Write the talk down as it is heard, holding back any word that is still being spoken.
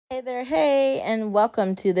Hey there, hey, and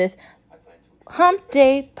welcome to this Hump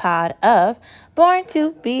Day pod of Born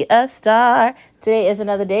to Be a Star. Today is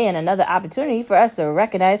another day and another opportunity for us to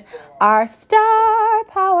recognize our star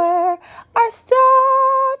power. Our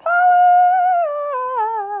star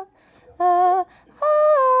power.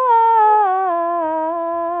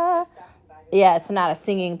 Yeah, it's not a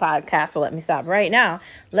singing podcast, so let me stop right now.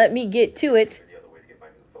 Let me get to it.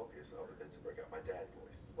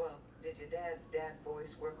 Well, did your dad's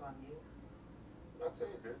voice work on you? I'd say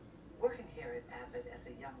it did. Working here at Abbott as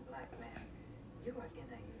a young black man, you are in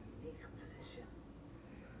a unique position.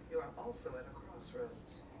 You are also at a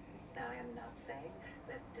crossroads. Now, I am not saying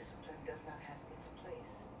that discipline does not have its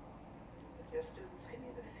place. Your students can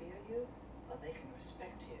either fear you or they can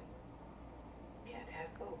respect you. Can't have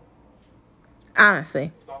both.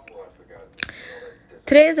 Honestly. It's possible I forgot.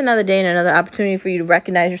 Today is another day and another opportunity for you to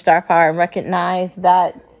recognize your star power and recognize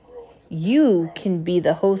that you can be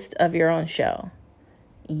the host of your own show.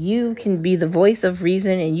 You can be the voice of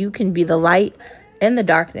reason and you can be the light in the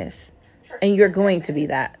darkness. And you're going to be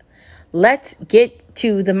that. Let's get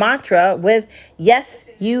to the mantra with yes,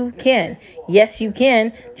 you can. Yes, you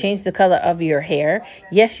can change the color of your hair.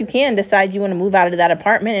 Yes, you can decide you want to move out of that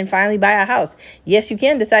apartment and finally buy a house. Yes, you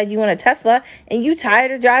can decide you want a Tesla and you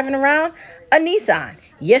tired of driving around a Nissan.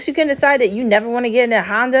 Yes, you can decide that you never want to get in a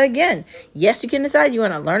Honda again. Yes, you can decide you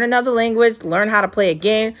want to learn another language, learn how to play a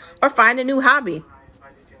game, or find a new hobby. I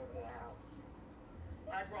invited you over to the house.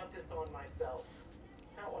 I brought this on myself.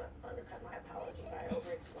 I don't want to undercut my apology by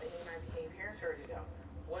over-explaining my behavior. Sure you don't.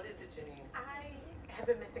 What is it, Janine? I have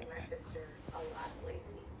been missing my sister a lot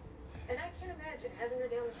lately. And I can't imagine having her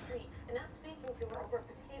down the street and not speaking to her over a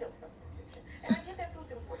potato substitution. And I get that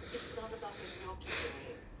food's important. It's not about the gnocchi,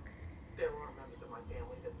 Janine. There are members of my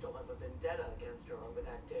family that still have a vendetta against her over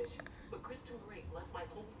that dish. But Krista Marie left my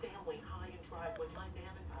whole family high and dry when my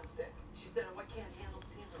nana got sick. She said, "Oh, I can't handle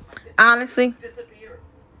seeing her like this." Honestly, Disappeared.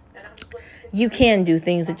 And I'm just left thinking, you can do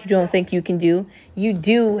things that you don't think you can do. You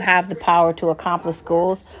do have the power to accomplish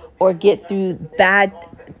goals or get through bad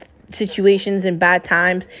situations and bad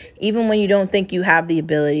times, even when you don't think you have the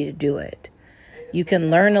ability to do it. You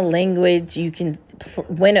can learn a language, you can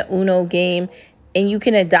win a Uno game, and you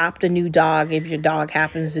can adopt a new dog if your dog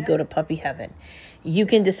happens to go to puppy heaven. You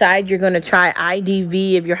can decide you're going to try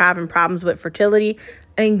IDV if you're having problems with fertility,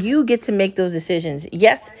 and you get to make those decisions.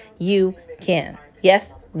 Yes, you can.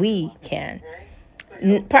 Yes, we can.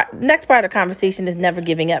 Next part of the conversation is never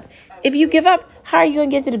giving up. If you give up, how are you going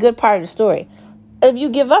to get to the good part of the story? If you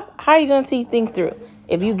give up, how are you going to see things through?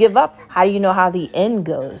 If you give up, how do you know how the end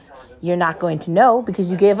goes? You're not going to know because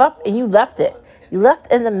you gave up and you left it. You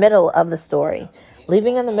left in the middle of the story.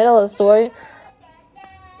 Leaving in the middle of the story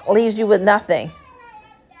leaves you with nothing.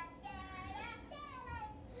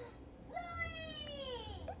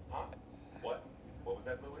 Huh? What? What was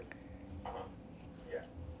that, Bluey? Uh-huh. Yeah.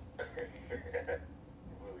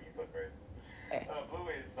 Bluey's so crazy.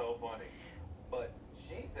 Bluey is so funny. But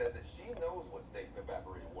she said that she knows what state the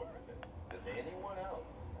evaporated water is in. Does anyone else?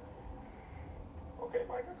 Okay,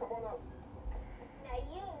 Micah, come on up. Now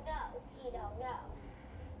you know he don't know.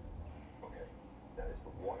 Okay. Now, is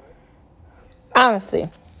the water Honestly,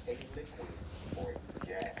 a liquid or a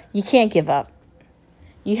gas? you can't give up.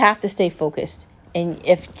 You have to stay focused. And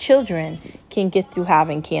if children can get through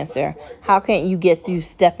having cancer, how can't you get through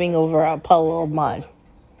stepping over a puddle of mud?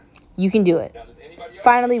 You can do it. Now, does anybody else?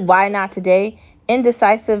 Finally, why not today?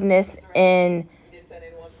 Indecisiveness and You didn't send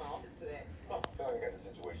anyone to my office today. Oh, I feel like I got the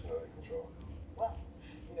situation under control. Well,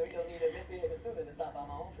 you don't need a misbehaving student to stop by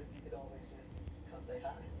my office. You could always just come say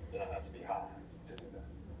hi. Then I'll have to be high to do that.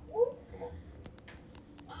 Come on.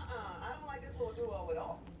 I don't like this little duo at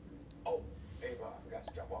all. Oh, Ava, I forgot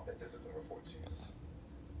to drop off that discipline report to you.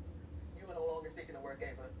 You are no longer speaking to work,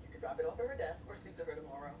 Ava. You can drop it off at her desk or speak to her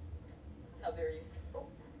tomorrow. How dare you? Oh.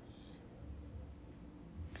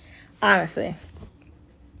 honestly,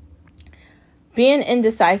 being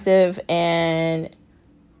indecisive and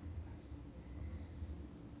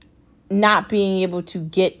not being able to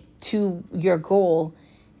get to your goal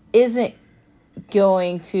isn't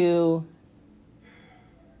going to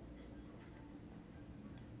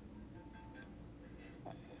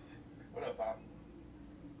What up, Pop?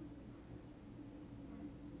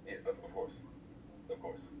 Yeah, of course. Of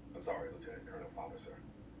course. I'm sorry, Lieutenant Colonel Fowler, sir.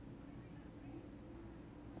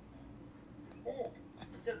 Ooh.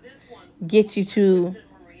 So this one, get you to Kristen,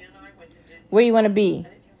 Maria, and I went to Disney. where you want to be. And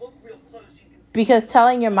if you look real close, you can see Because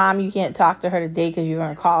telling your mom you can't talk to her today because you're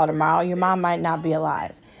going to call her tomorrow, your mom might not be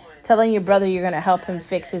alive. Telling your brother you're going to help him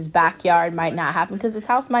fix his backyard might not happen because his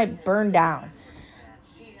house might burn down.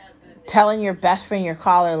 Telling your best friend you'll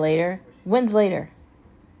call her later. When's later?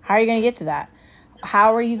 How are you going to get to that?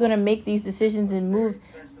 How are you going to make these decisions and move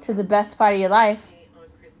to the best part of your life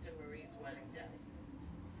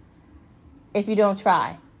if you don't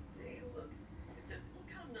try? Look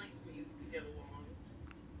how nice we used to get along.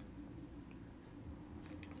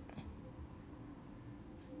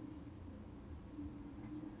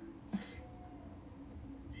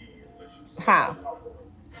 How?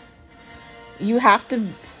 You have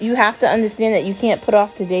to understand that you can't put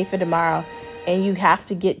off today for tomorrow, and you have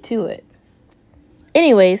to get to it.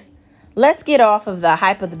 Anyways, let's get off of the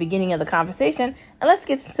hype of the beginning of the conversation and let's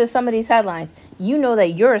get to some of these headlines. You know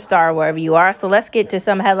that you're a star wherever you are, so let's get to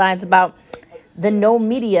some headlines about the no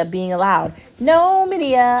media being allowed. No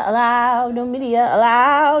media allowed, no media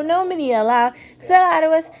allowed, no media allowed. They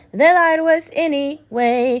lie to us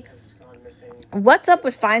anyway. What's up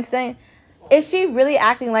with Feinstein? Is she really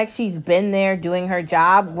acting like she's been there doing her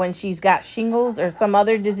job when she's got shingles or some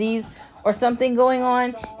other disease or something going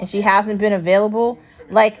on and she hasn't been available?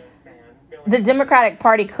 Like, the Democratic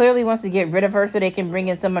Party clearly wants to get rid of her so they can bring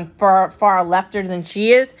in someone far lefter than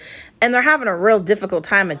she is. And they're having a real difficult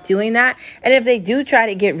time of doing that. And if they do try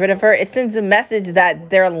to get rid of her, it sends a message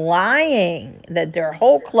that they're lying, that their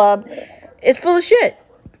whole club is full of shit.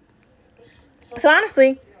 So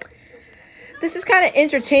honestly, this is kind of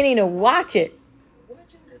entertaining to watch it.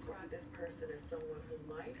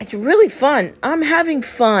 It's really fun. I'm having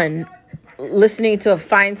fun listening to a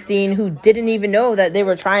Feinstein who didn't even know that they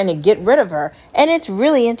were trying to get rid of her. And it's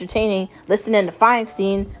really entertaining listening to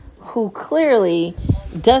Feinstein, who clearly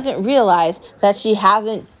doesn't realize that she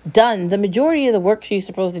hasn't done the majority of the work she's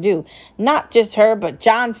supposed to do. Not just her, but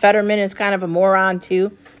John Fetterman is kind of a moron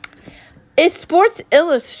too. Is Sports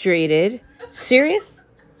Illustrated serious?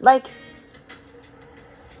 Like,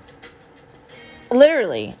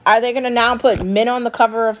 literally, are they going to now put men on the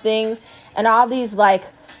cover of things, and all these like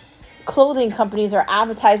clothing companies are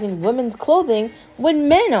advertising women's clothing with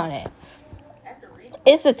men on it?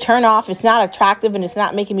 It's a turn off. It's not attractive, and it's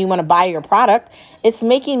not making me want to buy your product. It's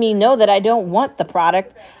making me know that I don't want the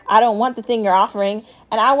product. I don't want the thing you're offering,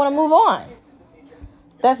 and I want to move on.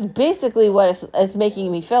 That's basically what it's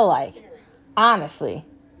making me feel like, honestly.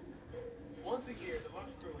 Once a year, the lunch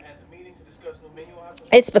crew has a meeting to discuss new menu options.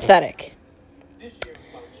 It's pathetic. This year is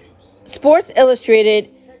about juice. Sports Illustrated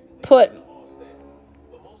put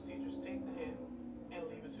But most teachers take the hint and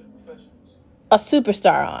leave it to the professionals. a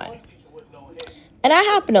superstar on, One teacher with no hint. and I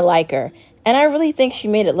happen to like her, and I really think she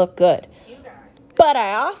made it look good. But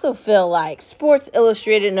I also feel like Sports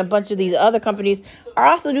Illustrated and a bunch of these other companies are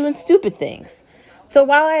also doing stupid things. So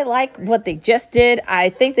while I like what they just did, I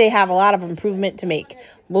think they have a lot of improvement to make.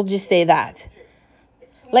 We'll just say that.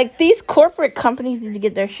 Like, these corporate companies need to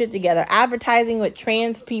get their shit together. Advertising with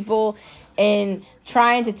trans people and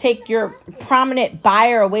trying to take your prominent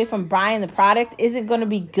buyer away from buying the product isn't going to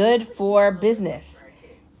be good for business.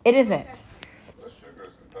 It isn't. The sugar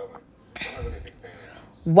is compelling. I'm not really a big fan of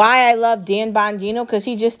juice. Why I love Dan Bongino? Because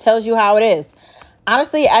he just tells you how it is.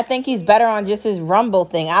 Honestly, I think he's better on just his Rumble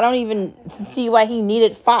thing. I don't even see why he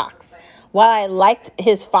needed Fox. While I liked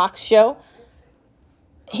his Fox show,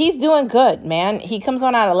 he's doing good, man. He comes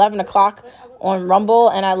on at 11 o'clock on Rumble,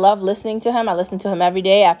 and I love listening to him. I listen to him every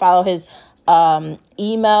day. I follow his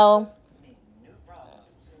email.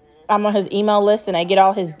 I'm on his email list, and I get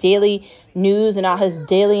all his daily news and all his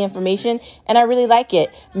daily information, and I really like it.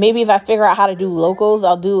 Maybe if I figure out how to do locals,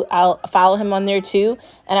 I'll follow him on there too,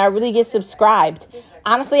 and I really get subscribed.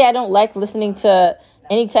 Honestly, I don't like listening to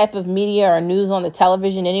any type of media or news on the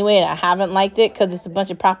television anyway, and I haven't liked it because it's a bunch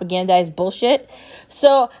of propagandized bullshit.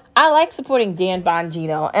 So I like supporting Dan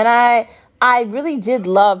Bongino, and I really did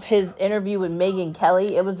love his interview with Megyn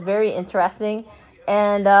Kelly. It was very interesting,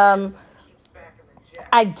 and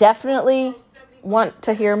I definitely want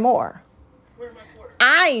to hear more.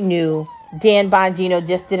 I knew Dan Bongino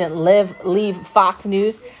just didn't leave Fox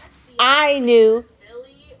News. I knew.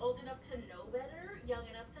 Billy, old enough to know better, young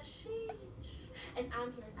enough to sheesh. And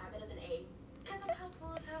I'm here at Abbott as an A, because I'm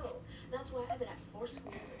helpful as hell. That's why I've been at 4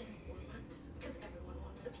 schools in 4 months, because everyone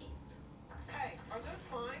wants a piece. Hey, are those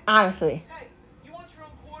mine? Honestly. Hey, you want your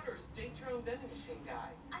own quarters? Date your own vending machine guy.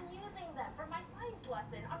 I'm using them for my science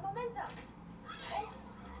lesson on momentum. Oh,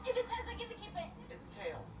 if it's heads, I get to keep it. It's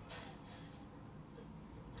tails.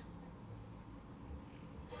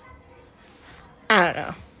 I don't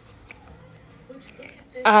know.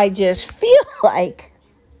 I just feel like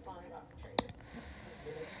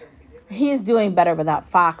he's doing better without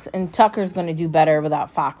Fox, and Tucker's going to do better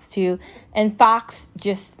without Fox too. And Fox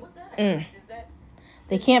just,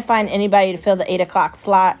 they can't find anybody to fill the 8 o'clock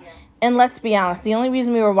slot. And let's be honest, the only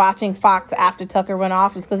reason we were watching Fox after Tucker went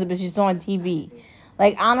off is because it was just on TV.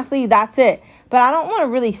 Like, honestly, that's it. But I don't want to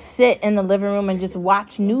really sit in the living room and just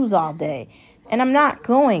watch news all day. And I'm not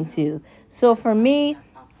going to. So for me,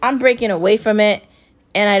 I'm breaking away from it,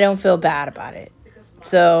 and I don't feel bad about it.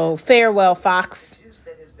 So farewell, Fox.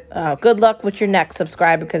 Good luck with your next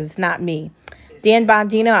subscriber, because it's not me. Dan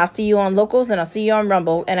Bongino, I'll see you on Locals, and I'll see you on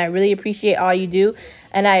Rumble. And I really appreciate all you do.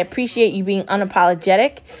 And I appreciate you being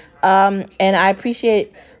unapologetic. And I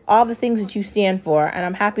appreciate all the things that you stand for. And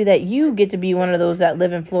I'm happy that you get to be one of those that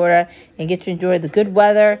live in Florida and get to enjoy the good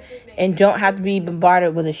weather and don't have to be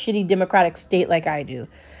bombarded with a shitty Democratic state like I do.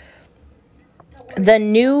 The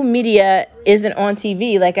new media isn't on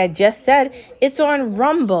TV. Like I just said, it's on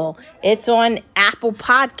Rumble. It's on Apple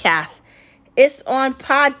Podcasts. It's on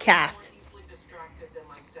podcasts. Easily distracted than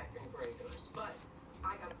my second graders, but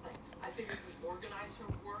I got a plan. I figured we'd organize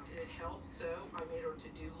her work and it helped, so I made her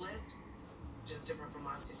to-do list, just different from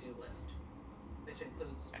my to-do list, which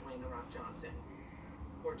includes Dwayne The Rock Johnson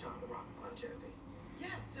or John The Rock Bon Jovi. Yeah,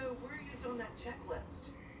 so where are you on that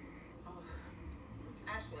checklist? Oh,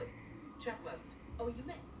 Ashley, checklist. Oh, you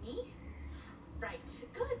meant me? Right.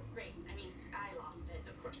 Good. Great. I mean, I lost it.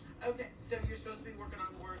 Of course. Okay, so you're supposed to be working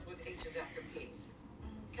on words with H's after P's.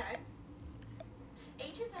 Okay?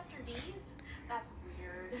 H's after B's? That's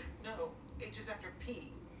weird. No, H's after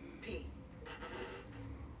P. P.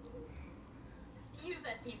 You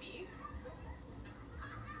said PB.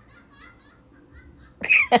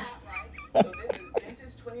 Right. So this is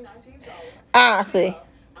vintage 2019 song. Honestly.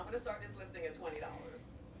 I'm gonna start this listing at $20.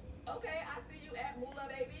 Okay, I see you at Moolah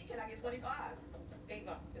Baby. Can I get 25?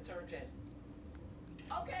 Ava, it's urgent.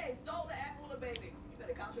 Okay, sold to at Moolah Baby. You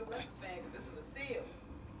better count your blessings, fan, because this is a steal.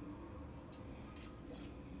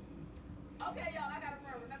 Okay, y'all, I gotta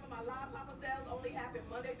run. Remember, my live pop-up sales only happen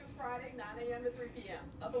Monday through Friday, 9 a.m. to 3 p.m.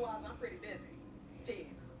 Otherwise, I'm pretty busy.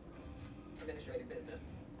 Peace. Administrative business.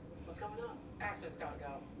 What's going on? Ashley's gotta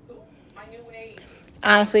go. Who? My new aide.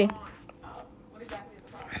 Honestly. Oh, what exactly is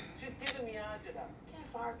the problem? She's giving me agita. Can't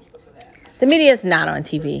fire people for that. The media is not on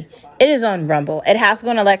TV. It is on Rumble. It has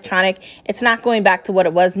gone electronic. It's not going back to what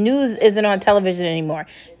it was. News isn't on television anymore.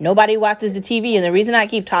 Nobody watches the TV. And the reason I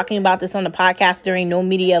keep talking about this on the podcast during No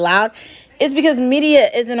Media Allowed is because media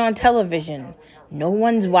isn't on television. No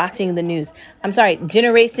one's watching the news. I'm sorry,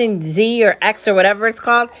 Generation Z or X or whatever it's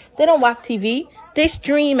called, they don't watch TV. They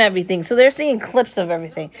stream everything. So they're seeing clips of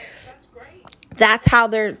everything. That's great. That's how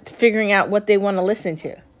they're figuring out what they want to listen to.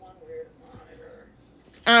 That's one weird monitor.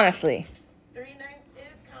 Honestly. 3 nights is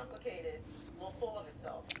complicated. Well, full of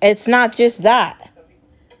itself. It's not just that. Some people.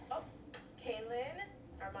 Oh, Kaylin,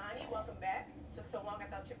 Armani, welcome back. Took so long I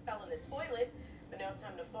thought you fell in the toilet, but now it's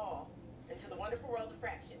time to fall into the wonderful world of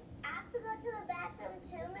fractions. I have to go to the bathroom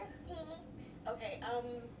too, Miss Teeks. Okay,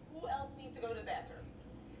 who else needs to go to the bathroom?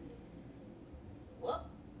 Well,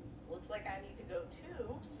 looks like I need to go too,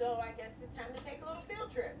 so I guess it's time to take a little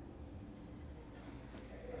field trip.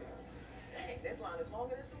 Dang, this line is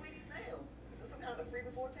longer than Sweetie's nails. Is there some kind of free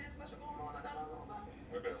before 10 special going on that I don't know about?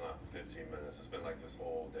 We've been live for 15 minutes. It's been like this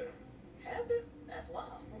all day. Has it? That's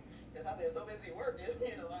wild. Guess I've been so busy working, I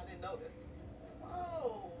didn't notice.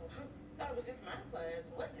 Oh, thought it was just my class.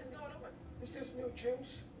 What is going on? It's just new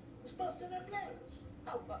juice. It's busting them letters.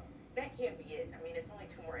 Oh, that can't be it. I mean, it's only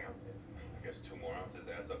 2 more ounces. I guess 2 more ounces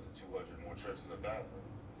adds up to 200 more trips to the bathroom.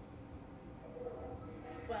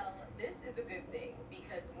 Well, this is a good thing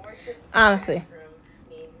because more trips to Honestly. the bathroom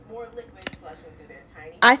means more liquids flushing through their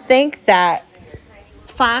tiny. I think that their tiny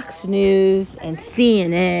little Fox News and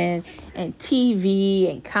CNN and TV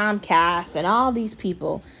and Comcast and all these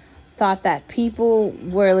people thought that people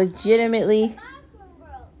were legitimately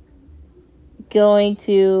going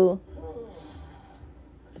to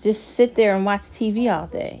just sit there and watch TV all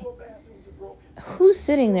day. Who's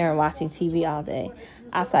sitting there and watching TV all day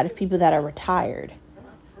outside of people that are retired?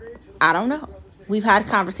 I don't know. We've had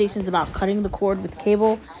conversations about cutting the cord with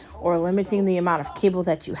cable or limiting the amount of cable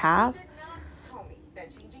that you have. Did not tell me that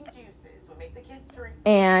changing juices would make the kids' drinks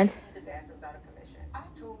And leave the bathrooms out of commission. I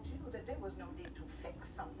told you that there was no need to fix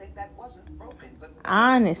something that wasn't broken. But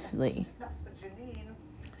honestly, enough for Janine.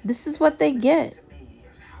 this is what they get.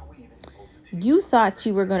 You thought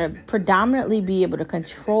you were going to predominantly be able to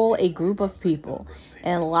control a group of people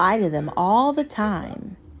and lie to them all the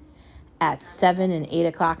time at 7 and 8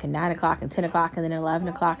 o'clock and 9 o'clock and 10 o'clock and then 11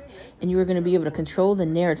 o'clock, and you were going to be able to control the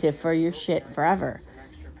narrative for your shit forever.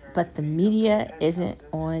 But the media isn't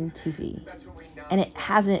on TV, and it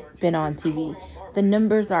hasn't been on TV. The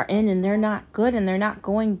numbers are in, and they're not good, and they're not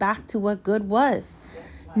going back to what good was.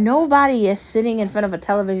 Nobody is sitting in front of a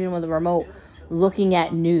television with a remote looking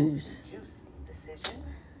at news.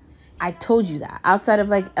 I told you that. Outside of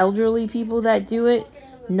like elderly people that do it,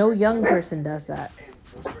 no young person does that.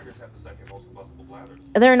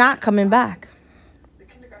 they're not coming back. The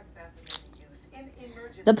kindergarten bathroom may be used in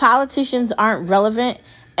emergency. The politicians aren't relevant,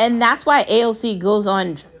 and that's why AOC goes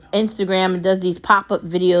on Instagram and does these pop-up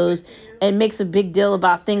videos and makes a big deal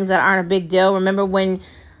about things that aren't a big deal. Remember when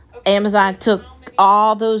Amazon took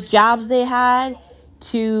all those jobs they had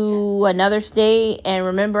to another state, and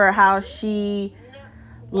remember how she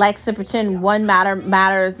likes to pretend one matter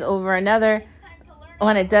matters over another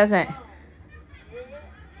when it doesn't.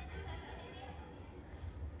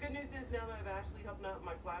 Good news is now that I have Ashley helping out in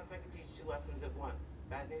my class, I can teach 2 lessons at once.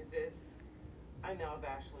 Bad news is I now have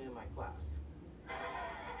Ashley in my class.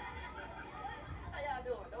 How y'all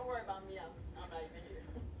doing? Don't worry about me. I'm not even here.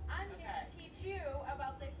 I'm here to teach you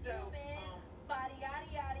about the human body, yada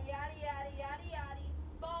yada yada yada yada yada,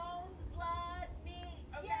 bones, blood, meat.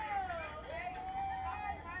 Okay. Okay.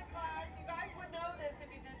 Hi, class. You guys would know this if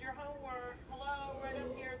you did your homework. Hello, right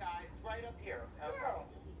up here, guys. Right up here. Okay. Girl,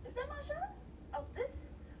 is that my shirt? Oh, this?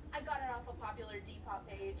 I got it off a popular Depop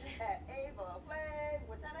page. At Ava Flag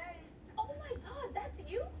with 10 A's. Oh my God, that's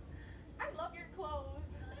you? I love your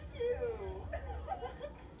clothes. Thank you.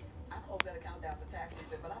 I closed that account down for tax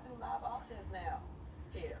season, but I do live auctions now.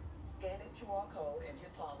 Here, scan this QR code and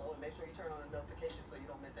hit follow, and make sure you turn on the notifications so you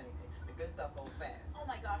don't miss anything. The good stuff goes fast. Oh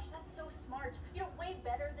my gosh, that's so smart. You know, way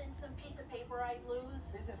better than some piece of paper I'd lose.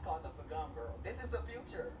 Business cards are for gum, girl. This is the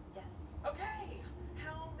future. Yes. Okay.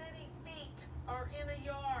 How many feet are in a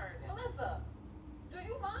yard? Melissa, do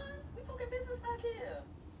you mind? We talking business back here.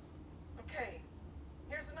 Okay.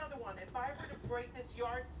 Here's another one. If I were to break this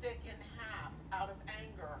yardstick in half out of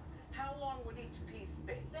anger, how long would each piece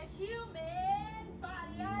be? The human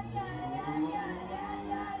body, yada yada yada yada yada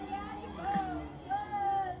yada yada, bones,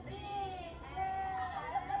 blood, meat.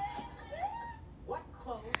 What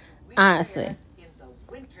clothes do we Honestly. wear in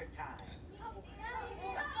the wintertime?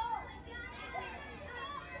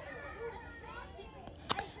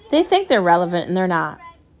 They think they're relevant and they're not.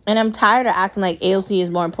 And I'm tired of acting like AOC is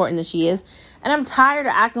more important than she is. And I'm tired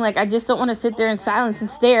of acting like I just don't want to sit there in silence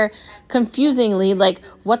and stare confusingly like,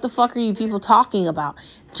 what the fuck are you people talking about?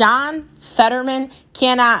 John Fetterman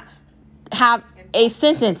cannot have a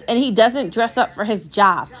sentence, and he doesn't dress up for his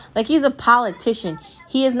job. Like, he's a politician.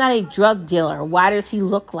 He is not a drug dealer. Why does he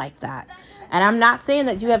look like that? And I'm not saying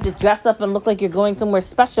that you have to dress up and look like you're going somewhere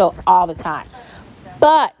special all the time.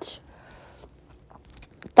 But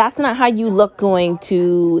that's not how you look going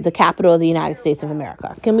to the capital of the United States of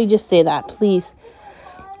America. Can we just say that, please?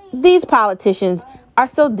 These politicians are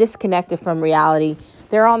so disconnected from reality.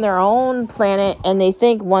 They're on their own planet, and they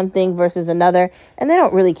think one thing versus another, and they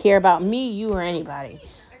don't really care about me, you, or anybody.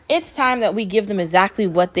 It's time that we give them exactly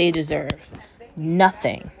what they deserve.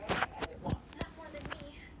 Nothing. Not more than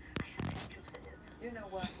me. I have to juice it is. You know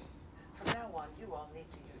what? From now on, you all need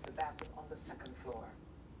to use the bathroom on the second floor.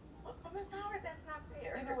 Well, Miss Howard, that's not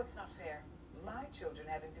fair. You know what's not fair? My children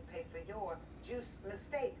having to pay for your juice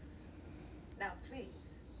mistakes. Now, please,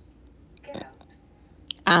 get out.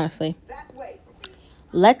 Honestly. That way.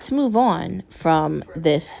 Let's move on from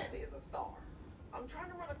this Ashley is a star. I'm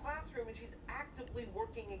trying to run a classroom, and she's actively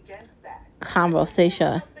working against that. conversation.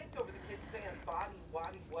 I don't think over the kids saying body,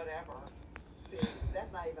 waddy, whatever. See,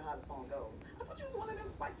 that's not even how the song goes. I thought you was one of them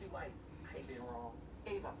spicy whites. I hate being wrong.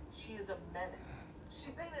 Ava, she is a menace.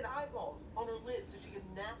 She painted eyeballs on her lids so she could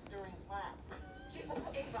nap during class.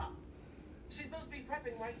 Ava, she's supposed to be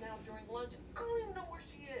prepping right now during lunch. I don't even know where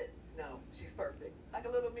she is. No, she's perfect. Like a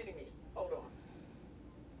little mini-me. Hold on.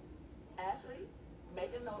 Ashley,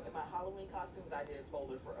 make a note in my Halloween costumes ideas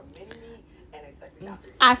folder for a mini-me and a sexy Dr.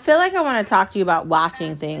 E. I feel like I want to talk to you about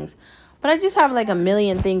watching things, but I just have like a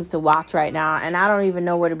million things to watch right now, and I don't even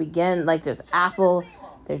know where to begin. Like, there's Apple,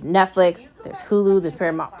 there's Netflix, there's Hulu, there's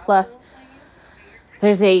Paramount Plus,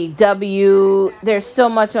 there's AEW, there's so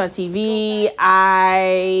much on TV.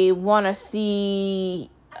 I want to see.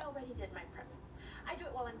 I already did my prep. I do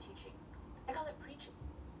it while I'm teaching. I call it preaching.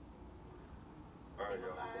 All right,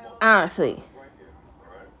 y'all. Come on. Honestly. Right here.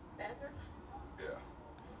 All right. Bathroom? Yeah.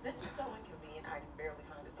 This is so inconvenient, I can barely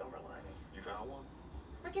find a silver lining. You found one?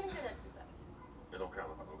 We're getting good exercise. It don't count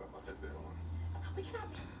if I don't got my Fitbit on. We cannot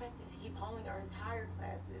be expected to keep hauling our entire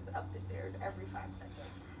classes up the stairs every 5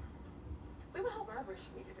 seconds. We will help Barbara if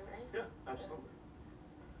she needed it, right? Yeah, absolutely.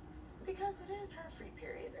 Because it is her free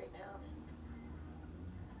period right now.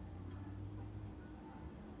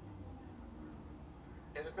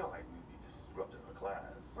 And it's not like we'd be disrupting her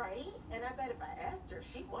class. Right? And I bet if I asked her,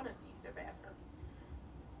 she'd want us to use her bathroom.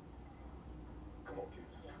 Come on,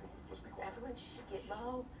 kids. Come on. Let's be quiet. Everyone should get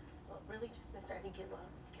low. Well, really, just Mr. Eddie, get low.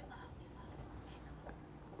 Get low.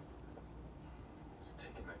 It's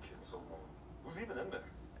taking that kid so long. Who's even in there?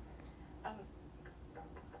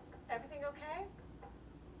 Everything okay?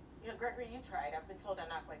 Gregory, you tried. I've been told I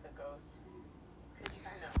knock like a ghost. Could you?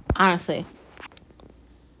 No. Honestly,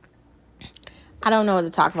 I don't know what to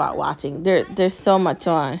talk about watching. There's so much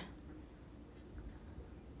on.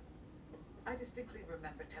 I distinctly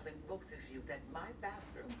remember telling both of you that my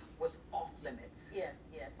bathroom was off limits. Yes,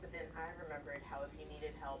 but then I remembered how if you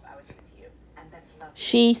needed help, I would give it to you. And that's lovely.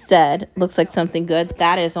 She said, looks like something good.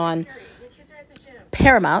 That is on Period. Your kids are at the gym.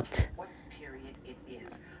 Paramount. What period it is.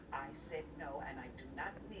 I said no, and I do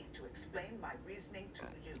not need to explain my reasoning to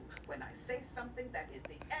you. When I say something, that is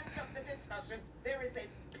the end of the discussion. There is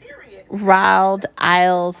a period. Riled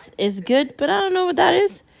Isles is good, but I don't know what that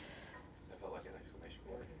is. That felt like an exclamation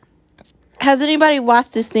point. Has anybody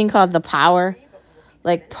watched this thing called The Power?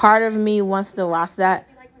 Like, part of me wants to watch that.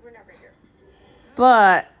 Be like we were never here.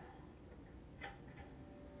 But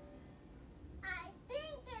I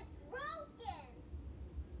think it's broken.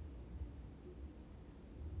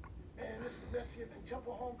 Man, this is messier than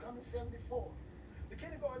Temple Homecoming 74. The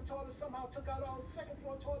kindergarten toilet somehow took out all the second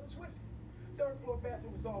floor toilets with it. Third floor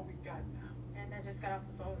bathroom is all we got now. And I just got off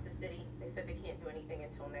the phone with the city. They said they can't do anything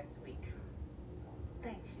until next week.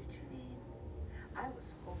 Thank you, Janine. I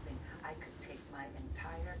was hoping I could take my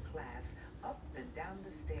entire class up and down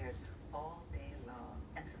the stairs all day long.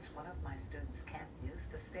 And since one of my students can't use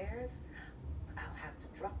the stairs, I'll have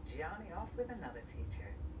to drop Gianni off with another teacher.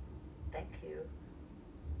 Thank you.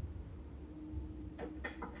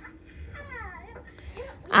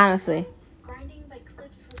 honestly, Grinding by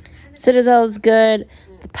clips was kind of Citadel's good.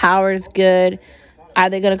 The Power's good. Are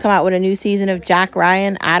they going to come out with a new season of Jack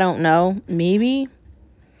Ryan? I don't know. Maybe.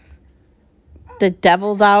 The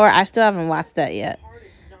Devil's Hour. I still haven't watched that yet.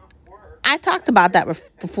 I talked about that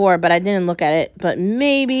before, but I didn't look at it. But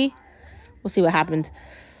maybe. We'll see what happens.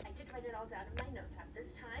 I did write it all down in my notes app this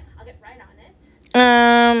time. I'll get right on it. More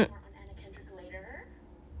on Anna Kendrick later.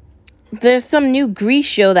 There's some new Grease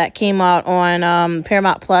show that came out on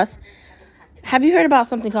Paramount Plus. Have you heard about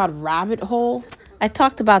something called Rabbit Hole? I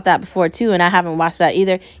talked about that before too, and I haven't watched that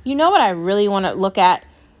either. You know what I really want to look at?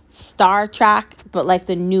 Star Trek, but like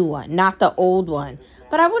the new one, not the old one.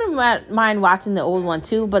 But I wouldn't mind watching the old one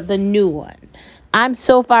too, but the new one. I'm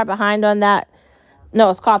so far behind on that. No,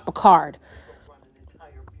 it's called Picard.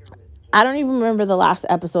 I don't even remember the last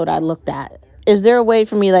episode I looked at. Is there a way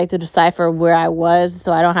for me like to decipher where I was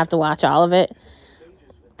so I don't have to watch all of it?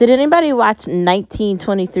 Did anybody watch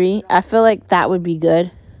 1923? I feel like that would be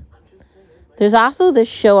good. There's also this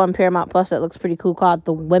show on Paramount Plus that looks pretty cool called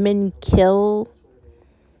The Women Kill.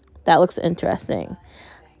 That looks interesting.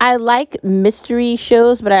 I like mystery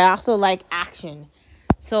shows, but I also like action.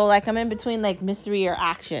 So like I'm in between like mystery or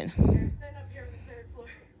action. Stand up here on the third floor.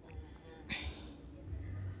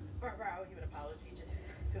 Barbara, I owe you an apology just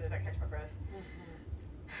as soon as I catch my breath.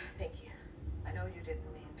 Thank you. I know you didn't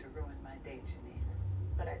mean to ruin my day, Janine.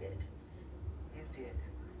 But I did. You did.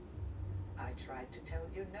 I tried to tell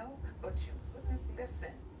you no, but you wouldn't listen.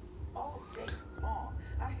 All day long,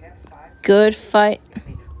 I had 5 Good kids fight.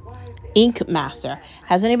 asking me, why this, Ink why Master. that.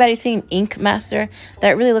 Has anybody seen Ink Master?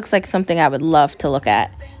 That really looks like something I would love to look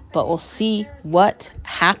at. But we'll see what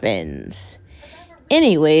happens.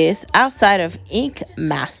 Anyways, outside of Ink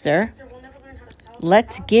Master,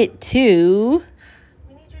 let's get to...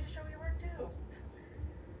 We need you to show your work too.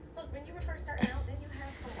 Look, when you were first starting out, didn't you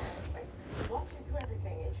have someone like walk you through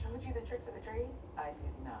everything and showed you the tricks of the trade? I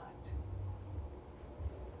did not.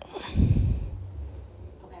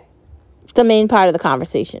 Okay. the main part of the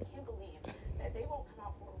conversation. I can't believe that they won't come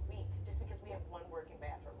out for a week just because we have one working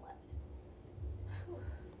bathroom left.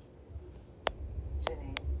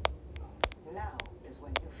 Janine, now is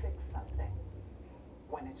when you fix something.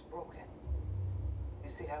 When it's broken. You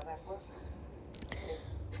see how that works?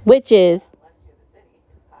 Which is Unless you're the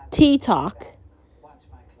city. Tea Talk. Watch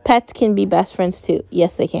my class. Pets can be best friends too.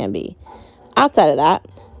 Yes, they can be. Outside of that,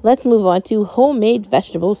 let's move on to homemade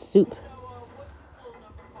vegetable soup. So, what's this little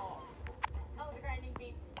number called? Oh, the grinding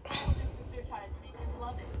beef. My older sister taught it to me. Kids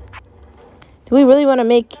love it. Do we really want to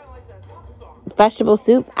make Kind of like the coffee song. vegetable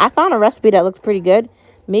soup? I found a recipe that looks pretty good.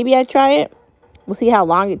 Maybe I try it. We'll see how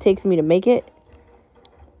long it takes me to make it.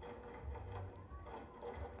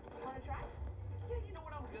 Want to try? Yeah, you know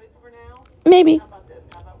what? I'm good for now. Maybe. How about this?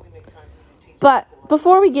 How about we make time for you to teach But school?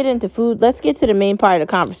 before we get into food, let's get to the main part of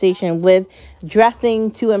the conversation with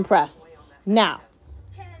dressing to impress. Now,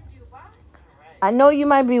 Can do, boss. I know you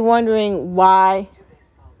might be wondering why Your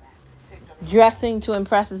baseball bat. dressing to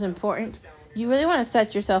impress is important. You really want to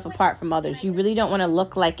set yourself apart from others. You really don't want to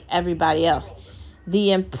look like everybody else.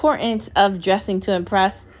 The importance of dressing to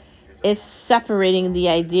impress is separating the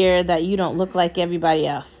idea that you don't look like everybody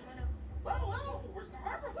else. Whoa, where's the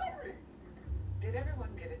microphone? Did everyone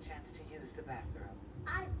get a chance to use the bathroom?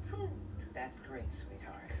 I pooped. That's great,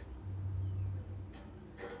 sweetheart.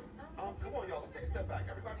 Come on, y'all. Let's take a step back.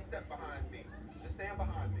 Everybody step behind me. Just stand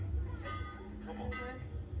behind me. Come on.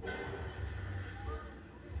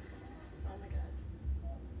 Oh my God.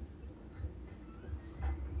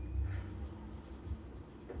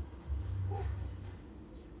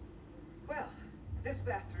 Well, this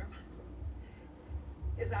bathroom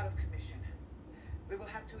is out of commission. We will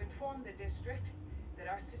have to inform the district that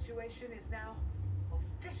our situation is now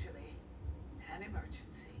officially an emergency.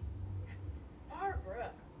 Barbara,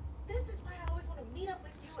 this is why I always want to meet up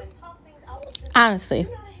with you and talk things out because Honestly, you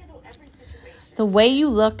know how to handle every situation. the way you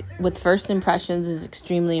look with first impressions is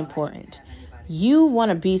extremely important. You want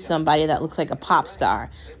to be somebody that looks like a pop star.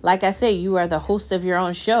 Like I say, you are the host of your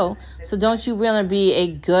own show. So don't you want to be a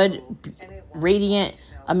good, radiant,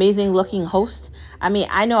 amazing looking host? I mean,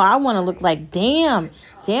 I know I want to look like, damn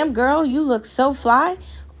girl, you look so fly.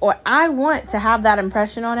 Or I want to have that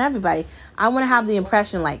impression on everybody. I want to have the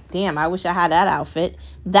impression like, damn, I wish I had that outfit.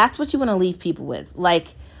 That's what you want to leave people with. Like,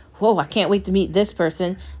 whoa, I can't wait to meet this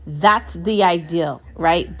person. That's the ideal,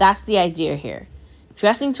 right? That's the idea here.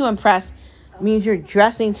 Dressing to impress means you're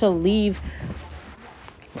dressing to leave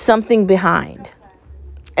something behind.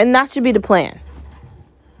 And that should be the plan.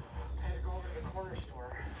 I had to go over to the corner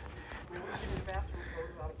store. We wouldn't give me the bathroom code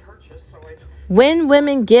without a purchase, so I... When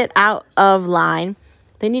women get out of line,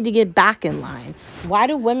 they need to get back in line. Why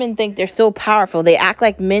do women think they're so powerful? They act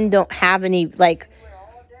like men don't have any, like,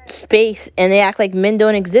 space, and they act like men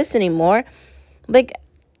don't exist anymore. Like,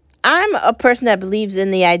 I'm a person that believes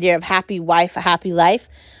in the idea of happy wife, a happy life,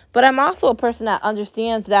 but I'm also a person that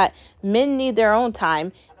understands that men need their own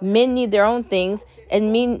time, men need their own things,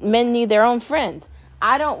 and men need their own friends.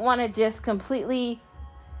 I don't want to just completely...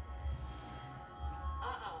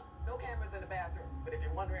 No cameras in the bathroom. But if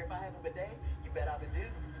you're wondering if I have a bidet, you bet I do.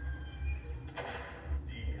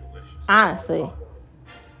 Delicious. Honestly,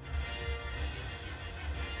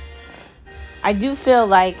 I do feel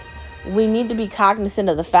like we need to be cognizant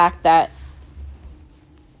of the fact that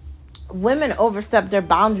women overstep their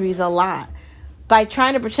boundaries a lot by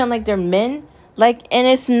trying to pretend like they're men. Like, and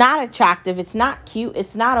it's not attractive, it's not cute,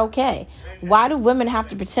 it's not okay. Why do women have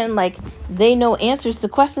to pretend like they know answers to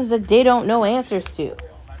questions that they don't know answers to?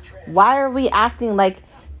 Why are we acting like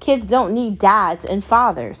kids don't need dads and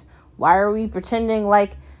fathers? Why are we pretending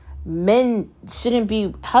like men shouldn't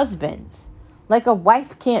be husbands? Like a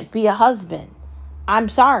wife can't be a husband. I'm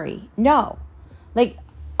sorry. No. Like,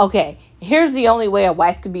 okay, here's the only way a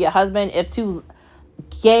wife could be a husband. If two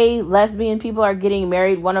gay, lesbian people are getting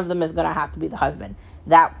married, one of them is going to have to be the husband.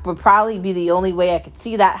 That would probably be the only way I could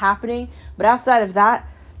see that happening. But outside of that,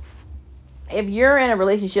 if you're in a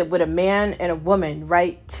relationship with a man and a woman,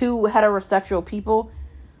 right, two heterosexual people,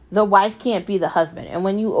 the wife can't be the husband. And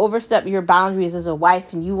when you overstep your boundaries as a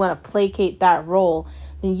wife and you want to placate that role,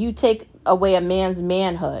 then you take away a man's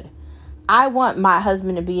manhood. I want my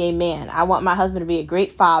husband to be a man. I want my husband to be a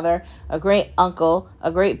great father, a great uncle,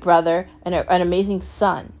 a great brother, and an amazing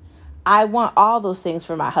son. I want all those things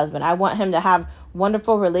for my husband. I want him to have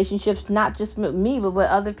wonderful relationships, not just with me, but with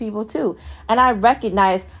other people too. And I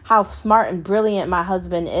recognize how smart and brilliant my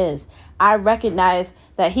husband is. I recognize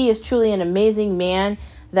that he is truly an amazing man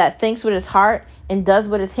that thinks with his heart and does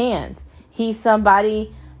with his hands. He's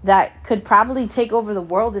somebody that could probably take over the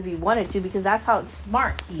world if he wanted to, because that's how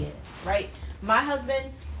smart he is, right? My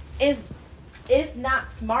husband is, if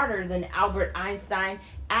not smarter than Albert Einstein,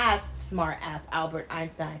 as smart as Albert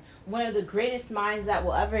Einstein. One of the greatest minds that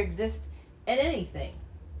will ever exist in anything.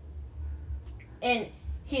 And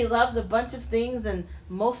he loves a bunch of things, and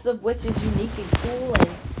most of which is unique and cool, and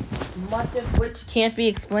much of which can't be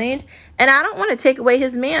explained. And I don't want to take away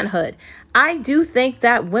his manhood. I do think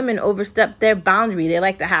that women overstep their boundary. They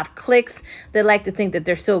like to have cliques. They like to think that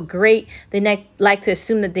they're so great. They like to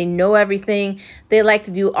assume that they know everything. They like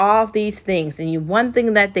to do all these things. And one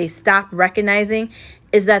thing that they stop recognizing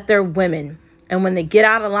is that they're women. And when they get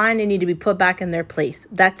out of line, they need to be put back in their place.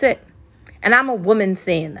 That's it. And I'm a woman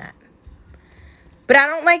saying that. But I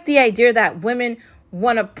don't like the idea that women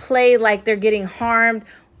want to play like they're getting harmed,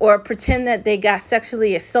 or pretend that they got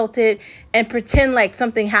sexually assaulted and pretend like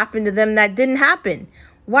something happened to them that didn't happen.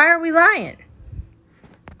 Why are we lying?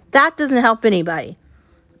 That doesn't help anybody,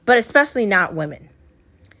 but especially not women.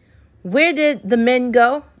 Where did the men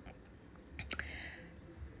go?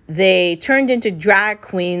 They turned into drag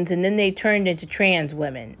queens, and then they turned into trans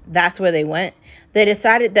women. That's where they went. They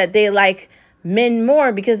decided that they like men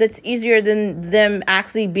more because it's easier than them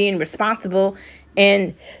actually being responsible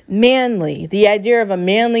and manly. The idea of a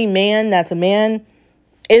manly man that's a man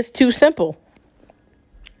is too simple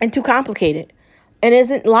and too complicated and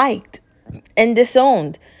isn't liked and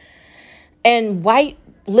disowned. And white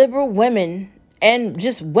liberal women and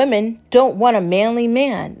just women don't want a manly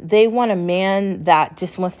man. They want a man that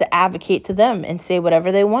just wants to advocate to them and say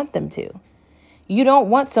whatever they want them to. You don't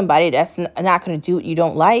want somebody that's not going to do what you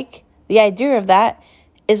don't like. The idea of that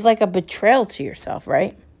is like a betrayal to yourself,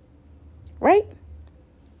 right? Right?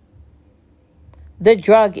 The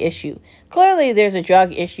drug issue. Clearly, there's a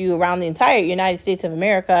drug issue around the entire United States of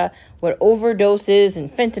America with overdoses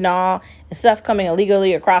and fentanyl and stuff coming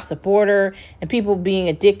illegally across the border and people being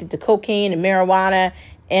addicted to cocaine and marijuana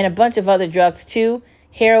and a bunch of other drugs too.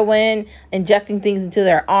 Heroin, injecting things into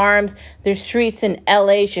their arms. There's streets in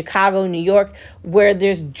LA, Chicago, New York where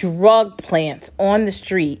there's drug plants on the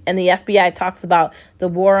street. And the FBI talks about the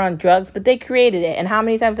war on drugs, but they created it. And how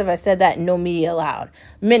many times have I said that? No media allowed.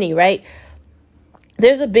 Many, right?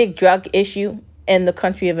 There's a big drug issue in the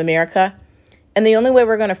country of America. And the only way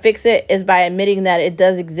we're going to fix it is by admitting that it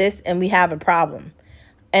does exist and we have a problem.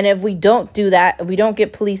 And if we don't do that, if we don't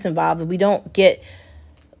get police involved, if we don't get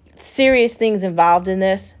serious things involved in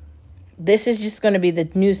this, this is just going to be the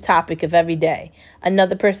news topic of every day.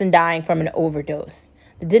 Another person dying from an overdose.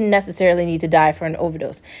 They didn't necessarily need to die for an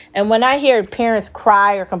overdose. And when I hear parents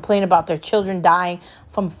cry or complain about their children dying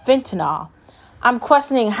from fentanyl, I'm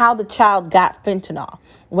questioning how the child got fentanyl.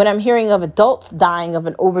 When I'm hearing of adults dying of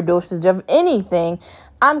an overdose of anything,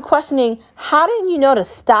 I'm questioning, how did you know to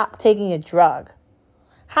stop taking a drug?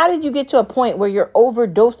 How did you get to a point where you're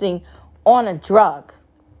overdosing on a drug?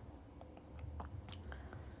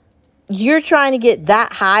 You're trying to get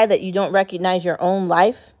that high that you don't recognize your own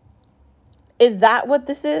life? Is that what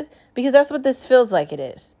this is? Because that's what this feels like it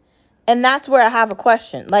is. And that's where I have a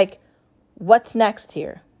question. Like, what's next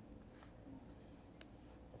here?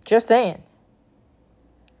 Just saying.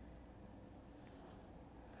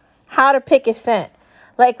 How to pick a scent.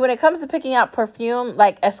 Like, when it comes to picking out perfume,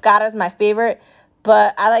 like, Escada is my favorite.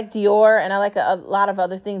 But I like Dior and I like a lot of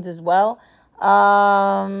other things as well.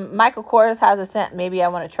 Michael Kors has a scent maybe I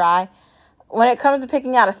want to try. When it comes to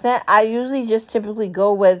picking out a scent, I usually just typically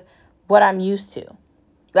go with what I'm used to.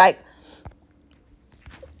 Like,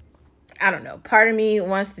 I don't know. Part of me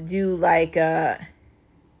wants to do like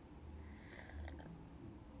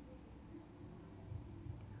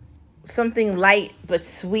something light but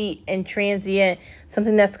sweet and transient,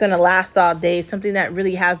 something that's going to last all day, something that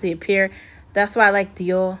really has the appeal. That's why I like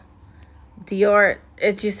Dior. Dior,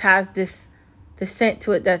 it just has this scent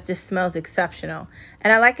to it that just smells exceptional.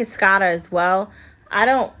 And I like Escada as well. I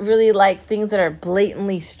don't really like things that are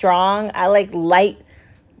blatantly strong. I like light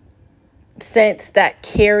scents that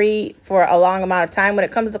carry for a long amount of time. When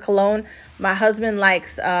it comes to cologne, my husband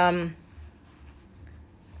likes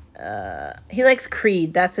he likes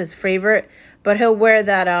Creed. That's his favorite. But he'll wear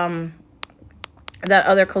that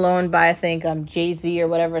other cologne by I think Jay-Z or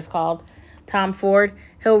whatever it's called. Tom Ford.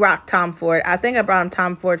 He'll rock Tom Ford. I think I brought him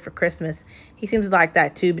Tom Ford for Christmas. He seems like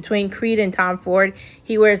that too. Between Creed and Tom Ford,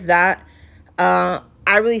 he wears that. I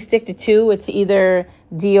really stick to two. It's either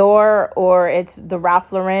Dior or it's the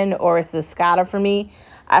Ralph Lauren or it's the Scada for me.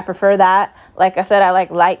 I prefer that. Like I said, I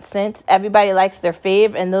like light scents. Everybody likes their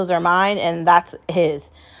fave, and those are mine, and that's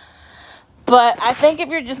his. But I think if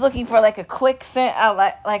you're just looking for like a quick scent,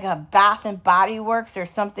 like a Bath and Body Works or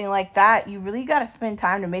something like that, you really got to spend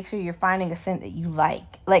time to make sure you're finding a scent that you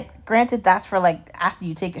like. Like, granted, that's for like after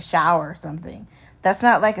you take a shower or something. That's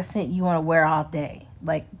not like a scent you want to wear all day.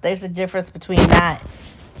 Like, there's a difference between that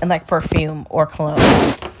and like perfume or cologne.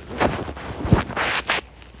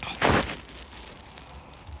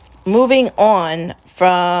 Moving on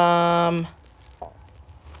from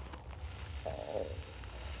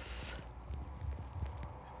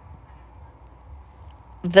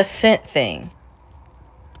the scent thing.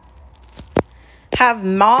 Have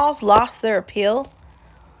malls lost their appeal?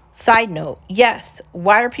 Side note, yes.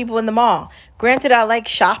 Why are people in the mall? Granted, I like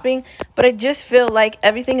shopping, but I just feel like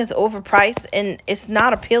everything is overpriced and it's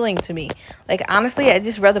not appealing to me. Like, honestly, I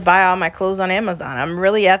just rather buy all my clothes on Amazon. I'm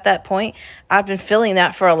really at that point. I've been feeling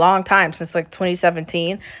that for a long time, since like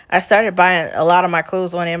 2017. I started buying a lot of my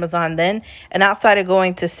clothes on Amazon then, and outside of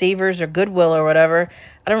going to Savers or Goodwill or whatever,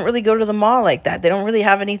 I don't really go to the mall like that. They don't really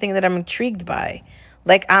have anything that I'm intrigued by.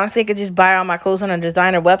 Like, honestly, I could just buy all my clothes on a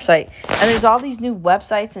designer website. And there's all these new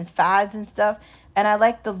websites and fads and stuff. And I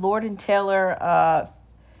like the Lord and Taylor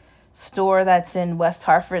store that's in West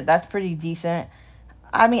Hartford. That's pretty decent.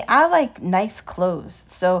 I mean, I like nice clothes.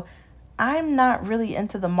 So I'm not really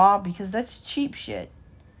into the mall because that's cheap shit.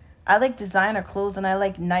 I like designer clothes and I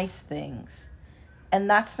like nice things. And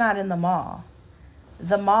that's not in the mall.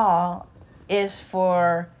 The mall is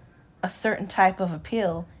for a certain type of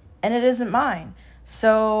appeal, and it isn't mine.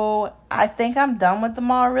 So I think I'm done with the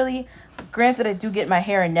mall, really. Granted, I do get my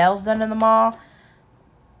hair and nails done in the mall,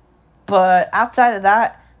 but outside of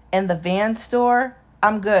that and the Van store,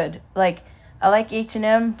 I'm good. Like, I like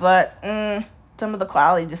H&M, but some of the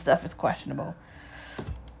quality of the stuff is questionable.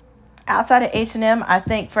 Outside of H&M, I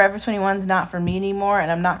think Forever 21 is not for me anymore,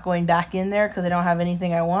 and I'm not going back in there because I don't have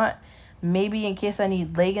anything I want. Maybe in case I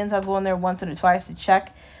need leggings, I'll go in there once or twice to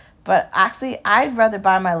check. But actually, I'd rather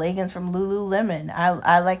buy my leggings from Lululemon.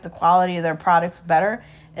 I like the quality of their products better.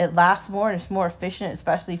 It lasts more and it's more efficient,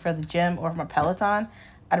 especially for the gym or for my Peloton.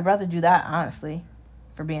 I'd rather do that, honestly,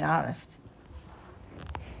 for being honest.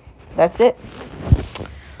 That's it.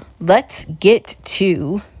 Let's get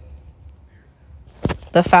to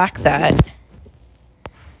the fact that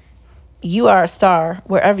you are a star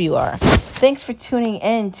wherever you are. Thanks for tuning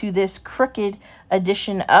in to this crooked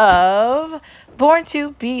edition of Born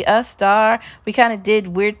to Be a Star. We kind of did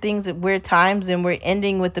weird things at weird times, and we're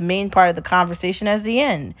ending with the main part of the conversation as the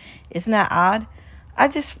end. Isn't that odd? I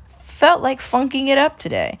just felt like funking it up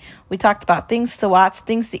today. We talked about things to watch,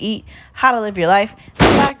 things to eat, how to live your life, the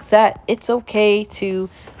fact that it's okay to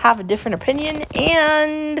have a different opinion,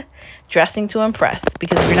 and dressing to impress.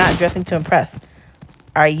 Because if you're not dressing to impress,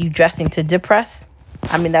 are you dressing to depress?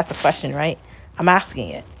 I mean, that's a question, right? I'm asking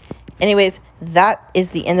it. Anyways, that is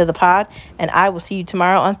the end of the pod, and I will see you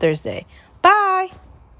tomorrow on Thursday.